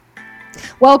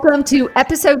Welcome to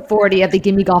episode 40 of the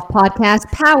Gimme Golf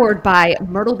podcast, powered by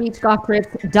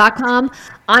MyrtleBeachGolfTrips.com.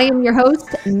 I am your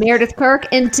host, Meredith Kirk,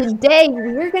 and today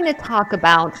we're going to talk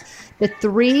about the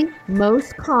 3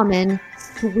 most common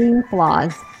swing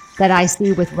flaws that I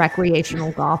see with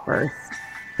recreational golfers.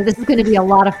 So this is going to be a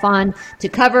lot of fun to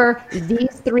cover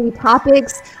these 3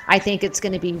 topics. I think it's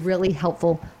going to be really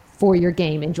helpful for your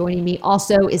game. And joining me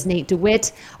also is Nate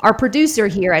DeWitt, our producer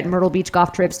here at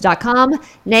MyrtleBeachGolfTrips.com.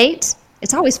 Nate,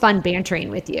 it's always fun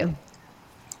bantering with you.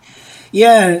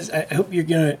 Yeah, I hope you're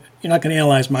not gonna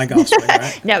analyze my golf swing,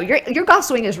 right? No, your golf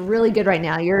swing is really good right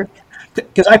now.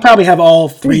 Because I probably have all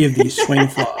 3 of these swing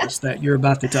flaws that you're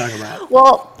about to talk about.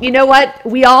 Well, you know what?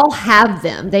 We all have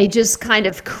them. They just kind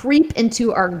of creep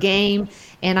into our game,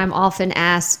 and I'm often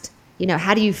asked,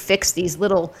 how do you fix these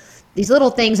little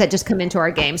things that just come into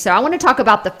our game? So I want to talk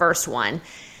about the first one: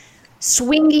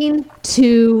 swinging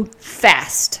too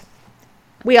fast.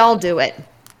 We all do it.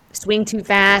 Swing too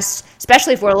fast,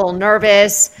 especially if we're a little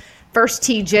nervous, first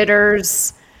tee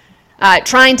jitters,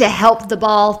 trying to help the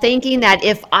ball, thinking that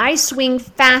if I swing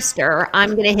faster,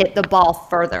 I'm going to hit the ball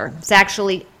further. It's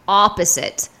actually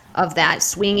opposite of that.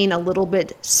 Swinging a little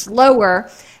bit slower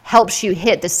helps you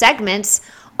hit the segments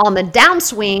on the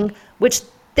downswing, which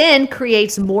then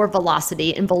creates more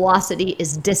velocity, and velocity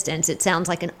is distance. It sounds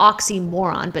like an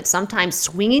oxymoron, but sometimes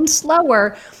swinging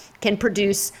slower can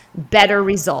produce better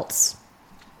results.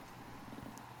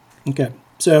 Okay,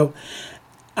 so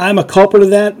I'm a culprit of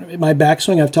that. My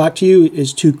backswing, I've talked to you,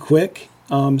 is too quick.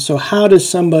 So how does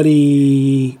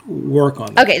somebody work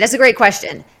on that? Okay, that's a great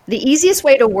question. The easiest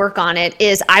way to work on it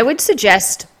is I would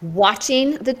suggest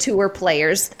watching the tour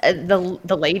players, the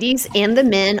ladies and the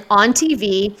men on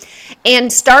TV,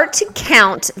 and start to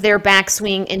count their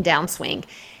backswing and downswing.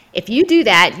 If you do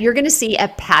that, you're going to see a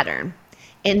pattern.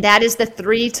 And that is the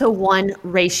 3-to-1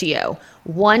 ratio.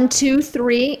 1, 2,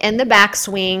 3 in the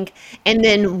backswing, and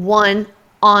then 1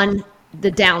 on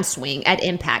the downswing at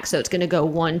impact. So it's going to go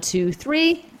 1, 2,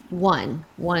 3, 1,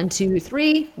 1, 2,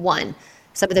 3, 1.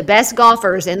 Some of the best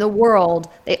golfers in the world,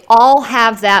 they all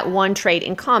have that one trait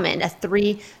in common, a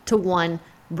 3-to-1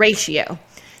 ratio.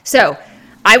 So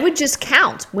I would just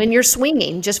count when you're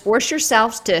swinging. Just force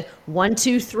yourselves to 1,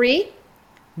 2, 3,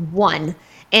 1.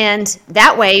 And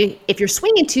that way, if you're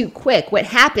swinging too quick, what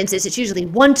happens is it's usually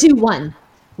 1, 2, 1,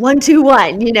 1, 2,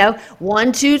 1,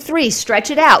 1, 2, 3,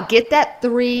 stretch it out. Get that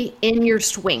 3 in your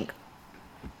swing.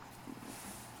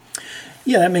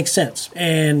 Yeah, that makes sense.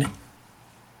 And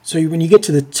so when you get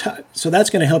to the top, so that's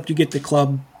going to help you get the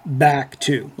club back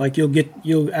too. Like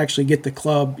you'll actually get the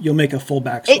club, you'll make a full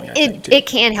backswing. It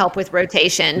can help with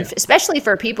rotation, yeah. Especially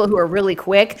for people who are really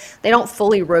quick. They don't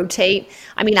fully rotate.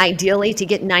 I mean, ideally to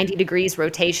get 90 degrees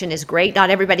rotation is great.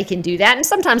 Not everybody can do that. And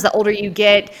sometimes the older you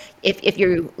get, if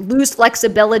you lose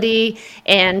flexibility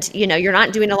and you're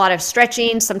not doing a lot of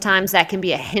stretching, sometimes that can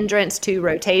be a hindrance to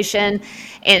rotation,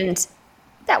 and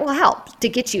that will help to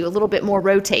get you a little bit more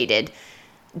rotated.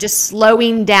 Just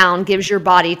slowing down gives your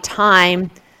body time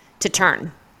to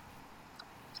turn.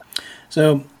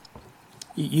 So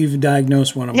you've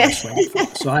diagnosed one of my swing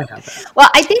flaws, so I have that. Well,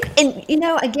 I think, and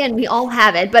again, we all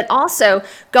have it, but also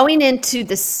going into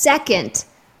the second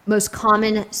most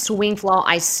common swing flaw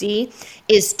I see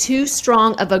is too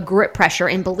strong of a grip pressure.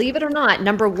 And believe it or not,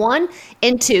 number 1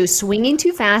 and 2, swinging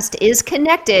too fast is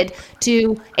connected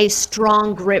to a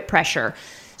strong grip pressure.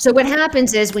 So what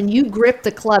happens is when you grip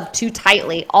the club too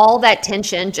tightly, all that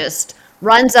tension just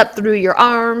runs up through your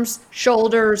arms,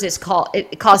 shoulders.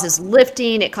 It causes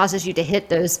lifting. It causes you to hit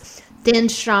those thin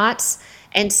shots.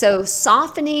 And so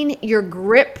softening your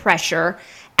grip pressure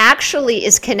actually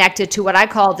is connected to what I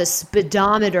call the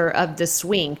speedometer of the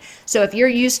swing. So if you're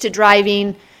used to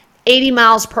driving 80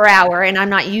 miles per hour, and I'm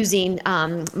not using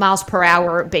miles per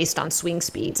hour based on swing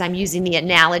speeds. I'm using the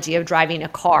analogy of driving a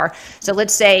car. So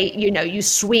let's say, you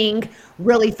swing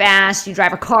really fast, you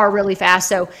drive a car really fast.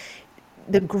 So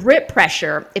the grip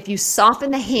pressure, if you soften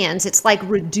the hands, it's like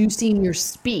reducing your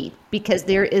speed because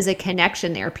there is a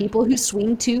connection there. People who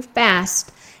swing too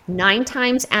fast, 9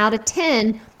 times out of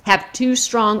 10 have too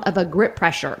strong of a grip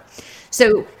pressure.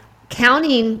 So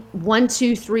counting 1,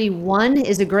 2, 3, 1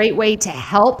 is a great way to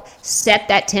help set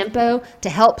that tempo, to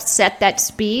help set that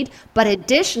speed. But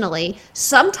additionally,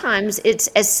 sometimes it's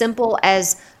as simple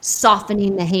as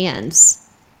softening the hands,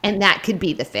 and that could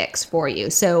be the fix for you.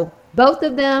 So both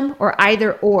of them, or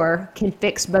either or, can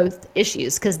fix both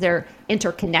issues because they're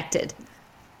interconnected.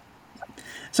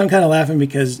 So I'm kind of laughing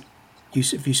because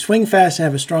if you swing fast and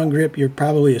have a strong grip, you're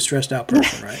probably a stressed out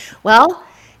person, right? Well,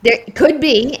 There could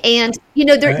be, and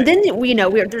Right? then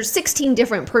there's 16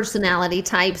 different personality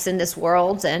types in this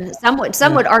world, and some Yeah.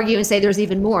 would argue and say there's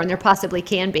even more, and there possibly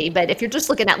can be. But if you're just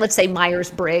looking at, let's say,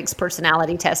 Myers-Briggs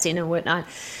personality testing and whatnot,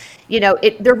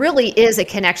 there really is a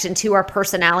connection to our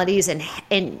personalities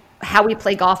and how we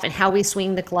play golf and how we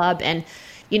swing the club. And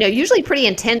usually pretty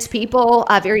intense people,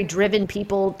 very driven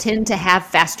people tend to have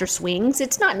faster swings.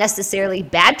 It's not necessarily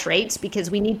bad traits,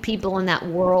 because we need people in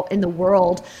the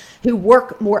world who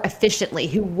work more efficiently,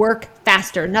 who work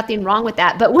faster. Nothing wrong with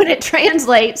that. But when it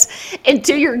translates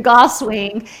into your golf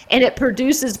swing and it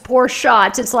produces poor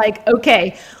shots, it's like,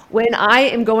 okay, when I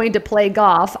am going to play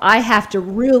golf, I have to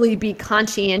really be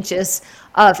conscientious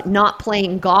of not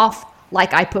playing golf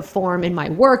like I perform in my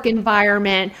work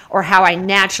environment or how I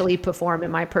naturally perform in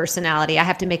my personality. I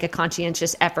have to make a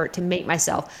conscientious effort to make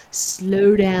myself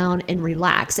slow down and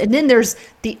relax. And then there's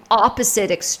the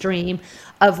opposite extreme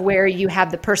of where you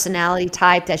have the personality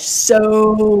type that's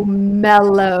so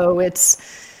mellow. It's,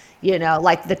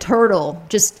 like the turtle,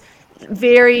 just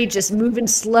moving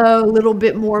slow, a little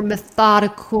bit more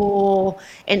methodical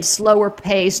and slower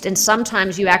paced. And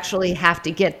sometimes you actually have to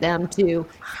get them to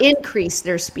increase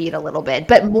their speed a little bit.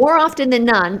 But more often than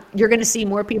none, you're going to see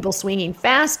more people swinging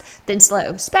fast than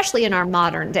slow, especially in our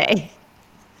modern day.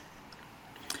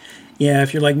 Yeah,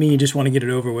 if you're like me, you just want to get it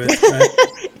over with. Right?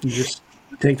 You just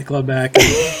take the club back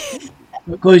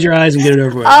and close your eyes and get it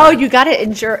over with. Oh, you got to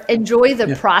enjoy the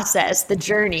Yeah. process, the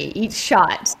journey, each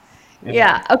shot.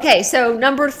 Yeah. Okay. So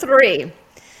number 3,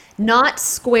 not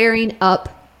squaring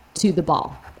up to the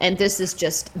ball. And this is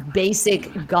just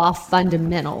basic golf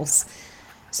fundamentals.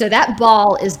 So that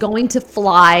ball is going to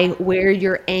fly where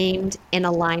you're aimed and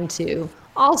aligned to.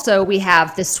 Also, we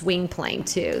have the swing plane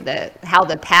too, how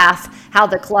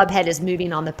the club head is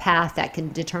moving on the path, that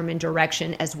can determine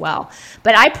direction as well.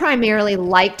 But I primarily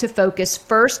like to focus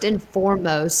first and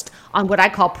foremost on what I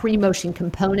call pre-motion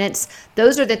components.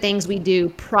 Those are the things we do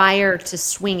prior to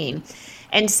swinging.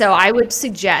 And so I would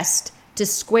suggest to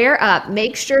square up,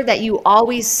 make sure that you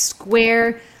always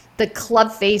square the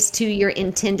club face to your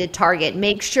intended target.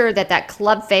 Make sure that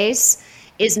club face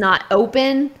is not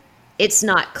open, it's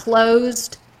not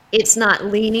closed, it's not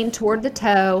leaning toward the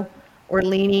toe or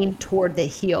leaning toward the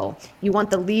heel. You want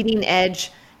the leading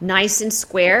edge nice and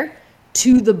square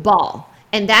to the ball.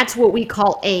 And that's what we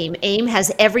call aim. Aim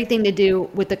has everything to do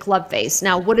with the club face.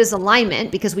 Now, what is alignment?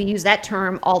 Because we use that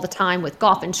term all the time with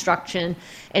golf instruction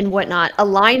and whatnot.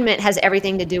 Alignment has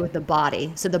everything to do with the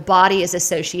body. So the body is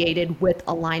associated with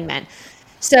alignment.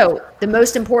 So the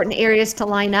most important areas to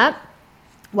line up,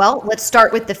 well, let's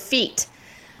start with the feet.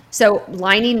 So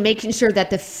making sure that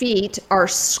the feet are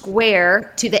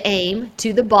square to the aim,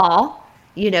 to the ball,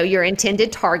 your intended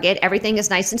target. Everything is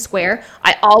nice and square.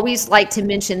 I always like to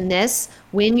mention this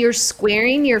when you're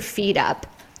squaring your feet up.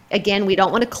 Again, we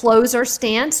don't want to close our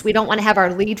stance. We don't want to have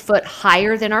our lead foot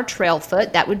higher than our trail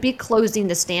foot. That would be closing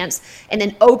the stance. And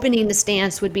then opening the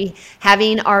stance would be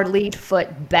having our lead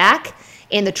foot back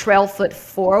and the trail foot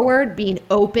forward, being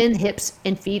open, hips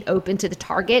and feet open to the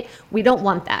target. We don't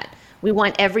want that. We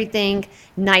want everything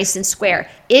nice and square.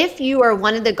 If you are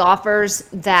one of the golfers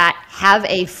that have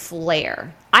a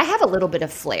flare, I have a little bit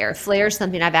of flare. Flare is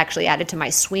something I've actually added to my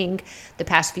swing the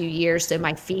past few years, so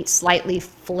my feet slightly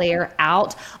flare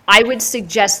out. I would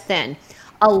suggest then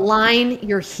align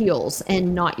your heels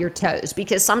and not your toes,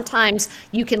 because sometimes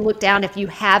you can look down if you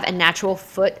have a natural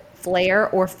foot flare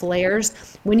or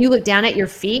flares. When you look down at your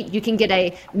feet, you can get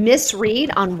a misread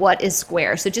on what is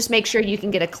square. So just make sure you can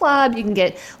get a club, you can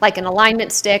get like an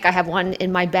alignment stick. I have one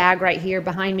in my bag right here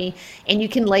behind me, and you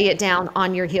can lay it down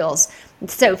on your heels.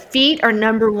 So feet are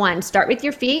number 1. Start with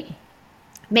your feet.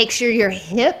 Make sure your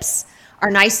hips are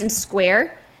nice and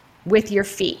square with your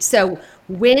feet. So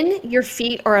when your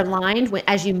feet are aligned,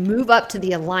 as you move up to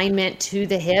the alignment to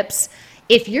the hips,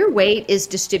 if your weight is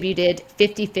distributed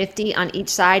 50-50 on each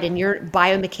side and you're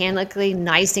biomechanically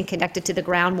nice and connected to the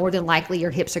ground, more than likely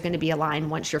your hips are going to be aligned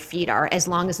once your feet are, as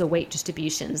long as the weight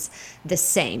distribution's the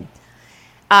same.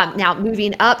 Now,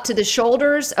 moving up to the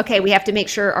shoulders, okay, we have to make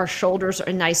sure our shoulders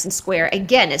are nice and square.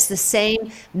 Again, it's the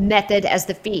same method as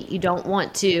the feet. You don't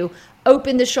want to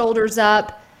open the shoulders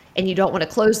up and you don't want to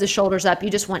close the shoulders up. You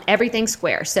just want everything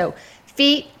square. So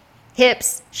feet,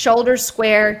 hips, shoulders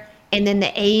square, and then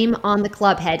the aim on the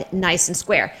club head nice and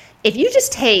square. If you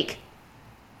just take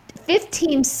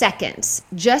 15 seconds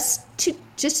just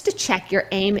to check your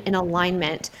aim and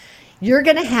alignment, you're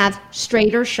going to have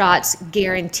straighter shots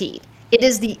guaranteed. It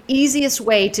is the easiest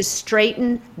way to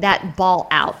straighten that ball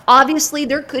out. Obviously,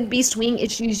 there could be swing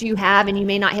issues you have and you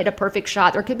may not hit a perfect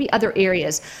shot. There could be other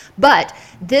areas, but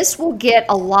this will get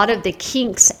a lot of the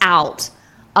kinks out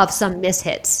of some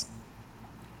mishits.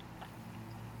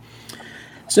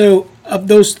 So of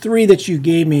those three that you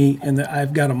gave me, and that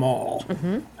I've got them all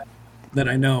that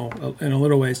I know in a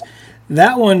little ways,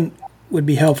 that one would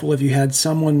be helpful if you had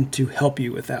someone to help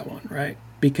you with that one, right?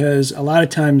 Because a lot of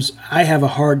times I have a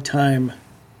hard time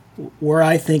where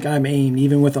I think I'm aimed,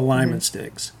 even with alignment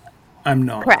sticks. I'm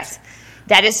not. Correct.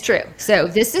 That is true. So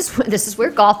this is where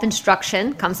golf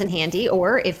instruction comes in handy.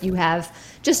 Or if you have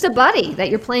just a buddy that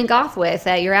you're playing golf with,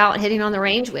 that you're out hitting on the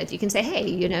range with, you can say,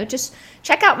 hey, just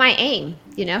check out my aim.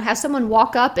 Have someone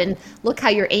walk up and look how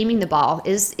you're aiming the ball.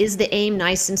 Is the aim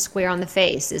nice and square on the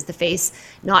face? Is the face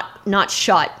not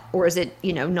shut, or is it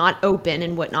not open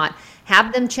and whatnot?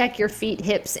 Have them check your feet,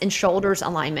 hips, and shoulders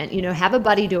alignment. Have a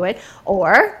buddy do it,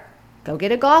 or go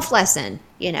get a golf lesson.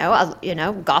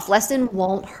 Golf lesson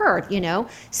won't hurt.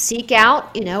 Seek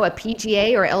out, a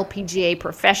PGA or LPGA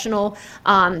professional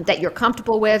that you're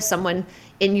comfortable with, someone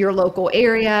in your local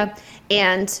area,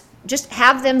 and just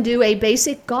have them do a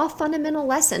basic golf fundamental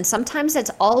lesson. Sometimes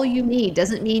that's all you need.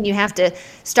 Doesn't mean you have to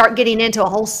start getting into a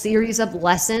whole series of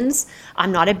lessons.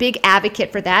 I'm not a big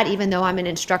advocate for that, even though I'm an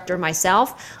instructor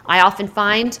myself. I often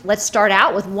find, let's start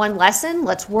out with one lesson.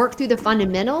 Let's work through the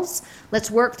fundamentals. Let's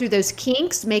work through those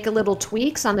kinks, make a little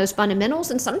tweaks on those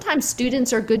fundamentals. And sometimes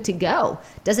students are good to go.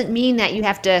 Doesn't mean that you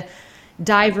have to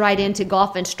dive right into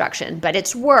golf instruction, but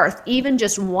it's worth even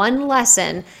just one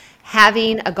lesson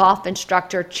having a golf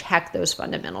instructor check those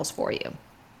fundamentals for you.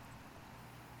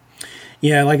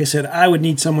 Yeah, like I said, I would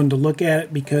need someone to look at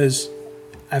it, because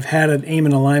I've had an aim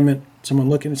and alignment, someone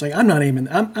looking, it's like, I'm not aiming,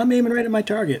 I'm aiming right at my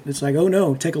target. It's like, oh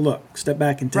no, take a look, step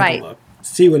back and take a look,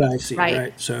 see what I see,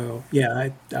 right? So yeah,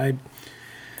 I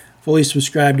fully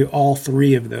subscribe to all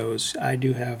three of those. I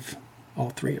do have all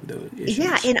three of those issues.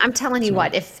 Yeah, and I'm telling you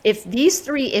what, if these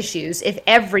three issues, if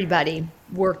everybody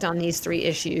worked on these three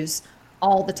issues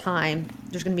all the time,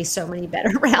 there's going to be so many better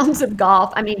rounds of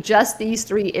golf. I mean, just these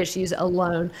three issues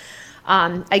alone.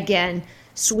 Again,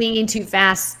 swinging too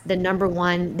fast, the number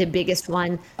one, the biggest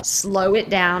one. Slow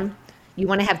it down. You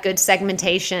want to have good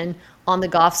segmentation on the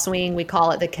golf swing. We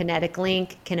call it the kinetic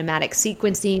link, kinematic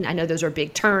sequencing. I know those are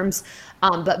big terms,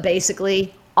 but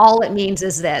basically all it means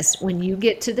is this: when you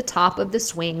get to the top of the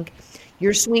swing,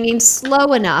 you're swinging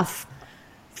slow enough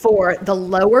for the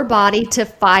lower body to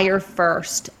fire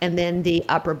first, and then the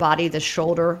upper body, the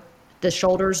shoulders,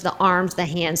 the arms, the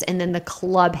hands, and then the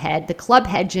club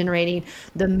head generating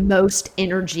the most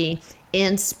energy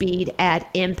and speed at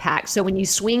impact. So when you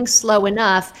swing slow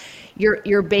enough,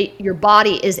 your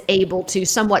body is able to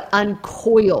somewhat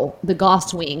uncoil the golf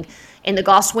swing. And the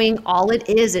golf swing, all it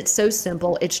is, it's so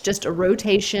simple. It's just a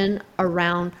rotation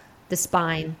around the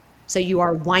spine. So you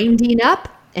are winding up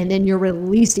and then you're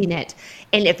releasing it.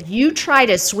 And if you try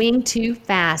to swing too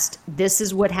fast, this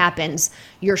is what happens.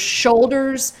 Your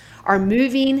shoulders are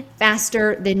moving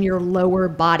faster than your lower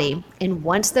body. And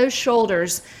once those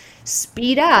shoulders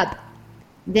speed up,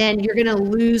 then you're going to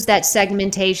lose that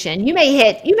segmentation. You may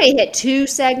hit 2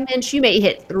 segments, you may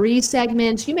hit 3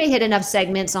 segments, you may hit enough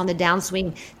segments on the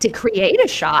downswing to create a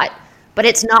shot, but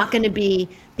it's not going to be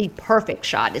the perfect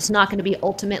shot. It's not going to be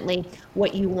ultimately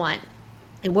what you want.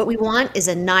 And what we want is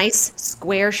a nice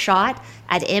square shot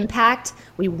at impact.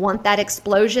 We want that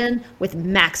explosion with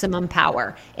maximum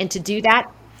power. And to do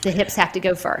that, the hips have to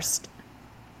go first.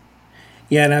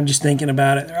 Yeah, and I'm just thinking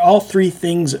about it. All three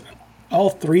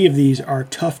of these are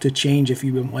tough to change if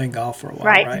you've been playing golf for a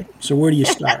while, right? So where do you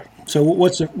start? So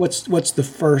what's the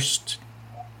first?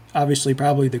 Obviously,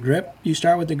 probably the grip. You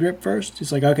start with the grip first.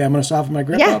 It's like, okay, I'm going to soften my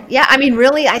grip up. Yeah. I mean,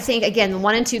 really, I think, again,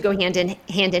 1 and 2 go hand in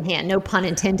hand. No pun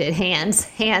intended.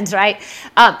 Hands, right?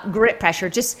 Grip pressure.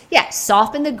 Just,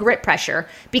 soften the grip pressure.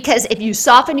 Because if you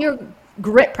soften your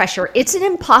grip pressure, it's an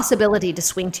impossibility to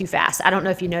swing too fast. I don't know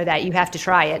if you know that. You have to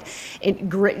try it.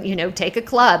 Take a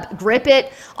club, grip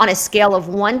it on a scale of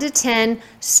 1 to 10.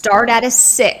 Start at a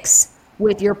 6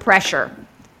 with your pressure.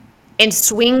 And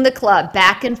swing the club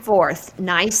back and forth,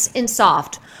 nice and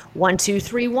soft. 1, 2,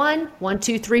 3, 1, 1,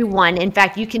 2, 3, 1. In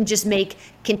fact, you can just make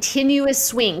continuous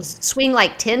swings. Swing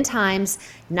like 10 times,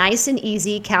 nice and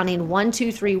easy, counting 1,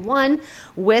 2, 3, 1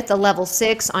 with a level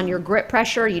 6 on your grip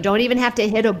pressure. You don't even have to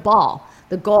hit a ball.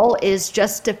 The goal is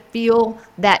just to feel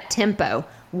that tempo.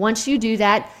 Once you do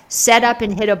that, set up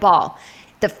and hit a ball.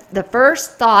 The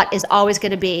first thought is always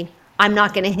going to be, I'm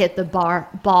not going to hit the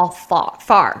ball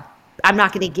far. I'm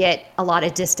not going to get a lot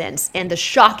of distance. And the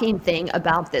shocking thing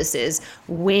about this is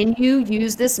when you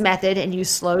use this method and you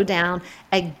slow down,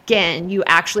 again, you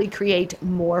actually create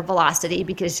more velocity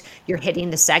because you're hitting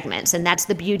the segments. And that's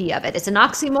the beauty of it. It's an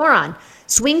oxymoron.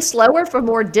 Swing slower for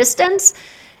more distance.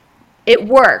 It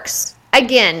works.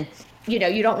 Again, you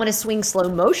don't want to swing slow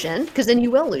motion because then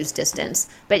you will lose distance.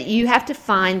 But you have to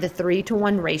find the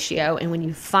 3-to-1 ratio. And when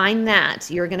you find that,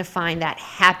 you're going to find that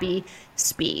happy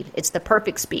speed. It's the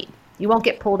perfect speed. You won't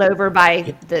get pulled over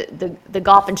by the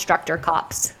golf instructor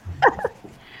cops.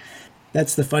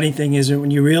 That's the funny thing is that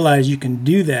when you realize you can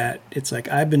do that, it's like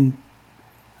I've been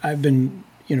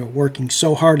working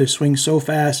so hard to swing so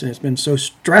fast, and it's been so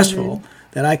stressful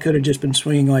that I could have just been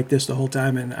swinging like this the whole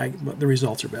time, and the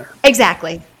results are better.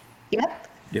 Exactly. Yep.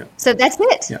 Yeah. So that's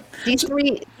it. Yeah. These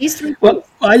three. Well,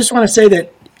 I just want to say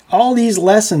that all these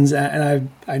lessons, and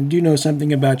I do know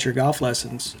something about your golf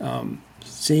lessons.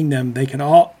 Seeing them,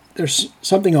 there's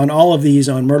something on all of these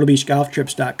on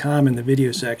MyrtleBeachGolfTrips.com in the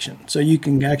video section, so you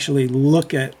can actually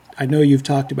look at. I know you've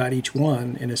talked about each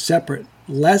one in a separate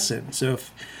lesson. So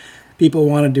if people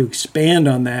wanted to expand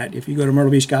on that, if you go to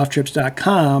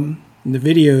MyrtleBeachGolfTrips.com in the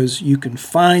videos, you can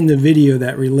find the video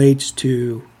that relates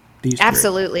to these three.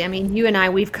 Absolutely. I mean, you and I,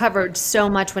 we've covered so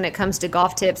much when it comes to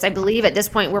golf tips. I believe at this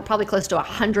point, we're probably close to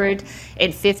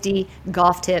 150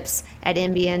 golf tips at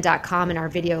mbn.com in our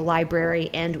video library.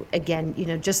 And again,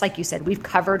 just like you said, we've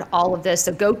covered all of this.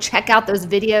 So go check out those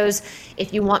videos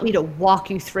if you want me to walk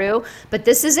you through. But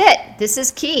this is it. This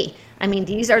is key. I mean,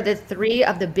 these are the three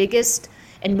of the biggest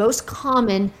and most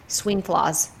common swing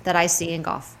flaws that I see in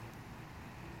golf.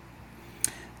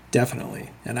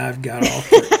 Definitely. And I've got all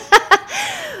three.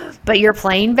 But you're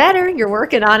playing better. You're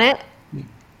working on it.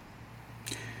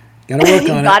 Got to work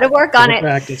on it. Got to work on it.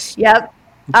 Practice. Yep.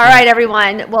 All right,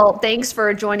 everyone. Well, thanks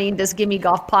for joining this Gimme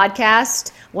Golf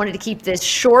podcast. Wanted to keep this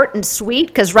short and sweet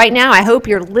because right now I hope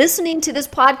you're listening to this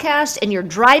podcast and you're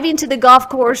driving to the golf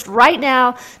course right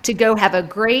now to go have a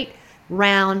great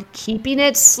round, keeping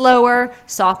it slower,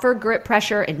 softer grip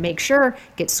pressure, and make sure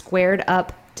get squared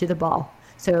up to the ball.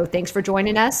 So thanks for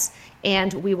joining us,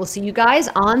 and we will see you guys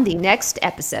on the next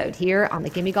episode here on the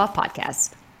Gimme Golf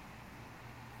podcast.